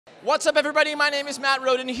What's up, everybody? My name is Matt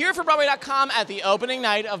Rodin, here for Broadway.com at the opening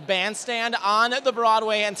night of Bandstand on the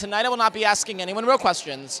Broadway. And tonight I will not be asking anyone real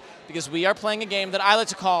questions because we are playing a game that I like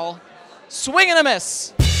to call Swing and a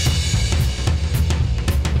Miss.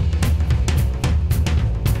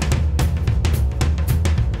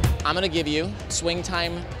 I'm going to give you swing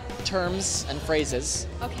time terms and phrases.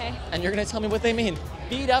 Okay. And you're going to tell me what they mean.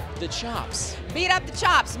 Beat up the chops. Beat up the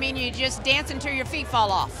chops mean you just dance until your feet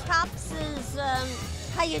fall off. Chops is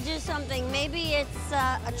how you do something. Maybe it's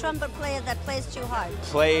a trumpet player that plays too hard.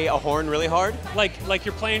 Play a horn really hard? Like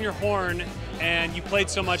you're playing your horn and you played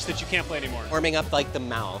so much that you can't play anymore. Warming up like the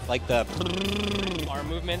mouth, like the... Arm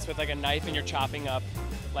movements with like a knife and you're chopping up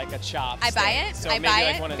like a chop. I buy it. So I maybe buy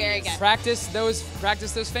like it. one of Very these. good. Practice those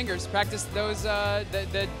fingers. Practice those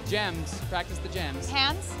the gems. Practice the gems.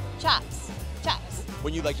 Hands, chops, chops.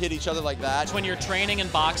 When you like hit each other like that. When you're training in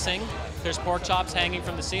boxing, there's pork chops hanging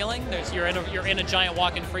from the ceiling. You're in a giant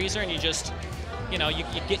walk-in freezer, and you just, you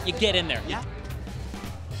get in there. Yeah.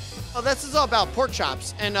 Well, this is all about pork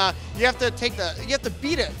chops, and you have to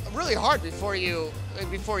beat it really hard before you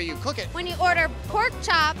cook it. When you order pork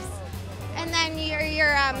chops, and then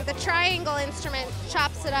the triangle instrument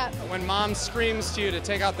chops it up. When mom screams to you to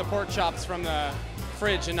take out the pork chops from the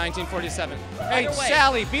fridge in 1947. Hey,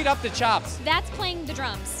 Sally, beat up the chops. That's playing the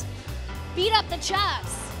drums. Beat up the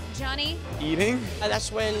chops, Johnny. Eating?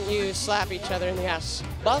 That's when you slap each other in the ass.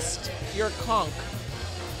 Bust your conch.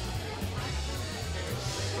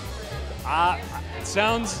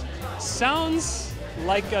 Sounds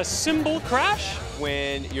like a cymbal crash.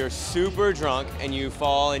 When you're super drunk and you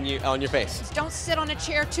fall on your face. Don't sit on a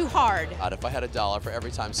chair too hard. If I had $1 for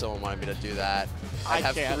every time someone wanted me to do that, I'd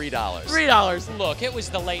have can't. $3. $3. Look, it was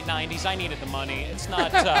the late 90s. I needed the money. It's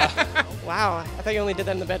not... Wow, I thought you only did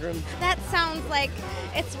that in the bedroom. That sounds like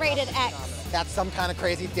it's rated X. That's some kind of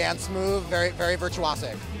crazy dance move, very, very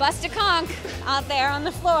virtuosic. Bust a conch out there on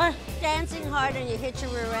the floor. Dancing hard and you hit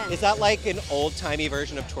your rear end. Is that like an old-timey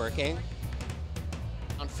version of twerking?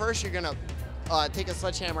 First, you're gonna take a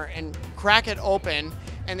sledgehammer and crack it open,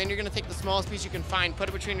 and then you're gonna take the smallest piece you can find, put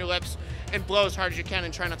it between your lips, and blow as hard as you can,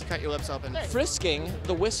 and try not to cut your lips open. Frisking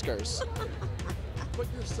the whiskers.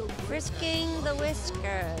 Frisking the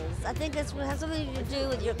whiskers. I think it has something to do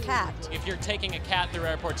with your cat. If you're taking a cat through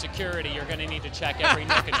airport security, you're going to need to check every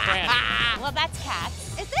nook and cranny. Well, that's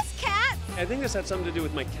cats. Is this cat? I think this had something to do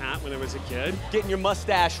with my cat when I was a kid. Getting your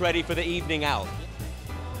mustache ready for the evening out.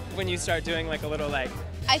 When you start doing like a little like,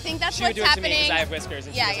 I think that's she would what's do it to me happening. because I have whiskers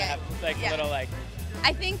and she doesn't have like a little like.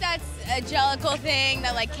 I think that's a jellicle thing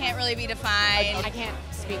that like can't really be defined. I can't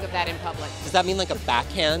speak of that in public. Does that mean like a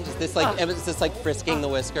backhand? Is this like frisking the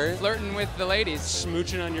whiskers? Flirting with the ladies.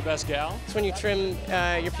 Smooching on your best gal. It's when you trim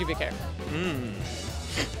your pubic hair.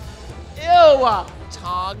 Ew!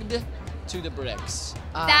 Togged to the bricks.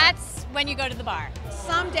 That's when you go to the bar.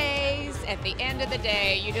 Some days, at the end of the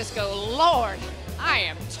day, you just go, Lord, I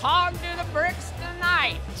am togged to the bricks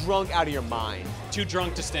tonight. Drunk out of your mind. Too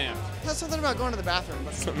drunk to stand. That's something about going to the bathroom.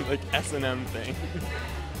 Some like S&M thing.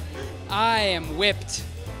 I am whipped.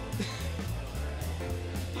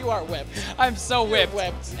 You are whipped. I'm so whipped.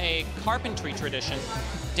 A carpentry tradition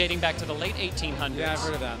dating back to the late 1800s. Yeah, I've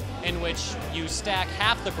heard of that. In which you stack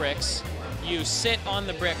half the bricks, you sit on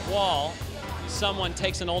the brick wall, someone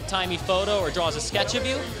takes an old-timey photo or draws a sketch of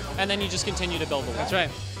you, and then you just continue to build the wall. That's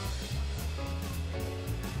right.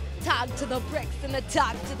 Tog to the bricks and the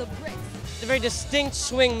tog to the bricks. It's a very distinct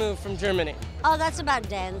swing move from Germany. Oh, that's about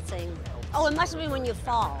dancing. Oh, it must be when you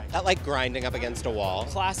fall. That like grinding up against a wall.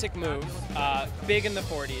 Classic move, big in the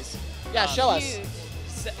 40s. Yeah, show us.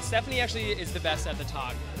 Stephanie actually is the best at the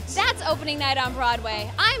tog. That's opening night on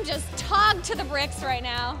Broadway. I'm just togged to the bricks right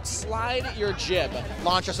now. Slide your jib.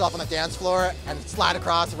 Launch yourself on the dance floor and slide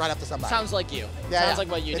across right up to somebody. Sounds like you. Yeah, Sounds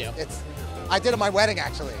like what you do. I did it at my wedding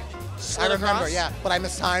actually. Slid I remember, across? yeah, but I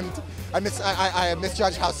mistimed. I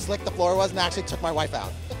misjudged how slick the floor was and actually took my wife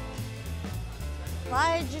out.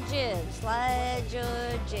 Slide your jib, slide your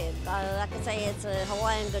jib. I can say it's a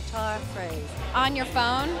Hawaiian guitar phrase. On your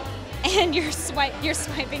phone, and you're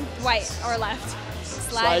swiping right or left.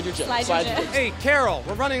 Slide your jib. Slide your jib. Hey, Carol,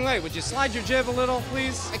 we're running late. Would you slide your jib a little,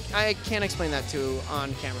 please? I can't explain that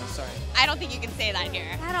on camera, sorry. I don't think you can say that here.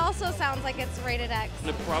 That also sounds like it's rated X. And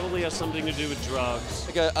it probably has something to do with drugs.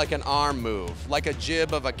 Like an arm move. Like a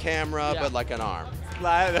jib of a camera, but like an arm.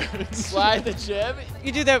 Slide the jib.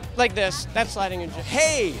 You do that like this. That's sliding your jib.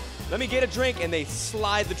 Hey, let me get a drink, and they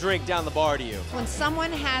slide the drink down the bar to you. When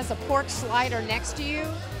someone has a pork slider next to you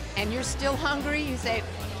and you're still hungry, you say,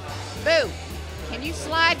 Boo, can you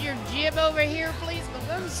slide your jib over here, please? Because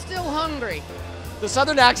I'm still hungry. The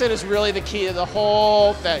Southern accent is really the key to the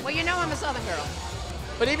whole thing. Well, you know I'm a Southern girl.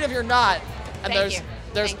 But even if you're not, and Thank you.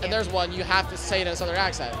 there's one, you have to say it in a southern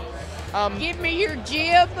accent. Give me your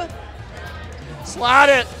jib. Slide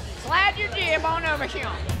it. Slide your jib on over here.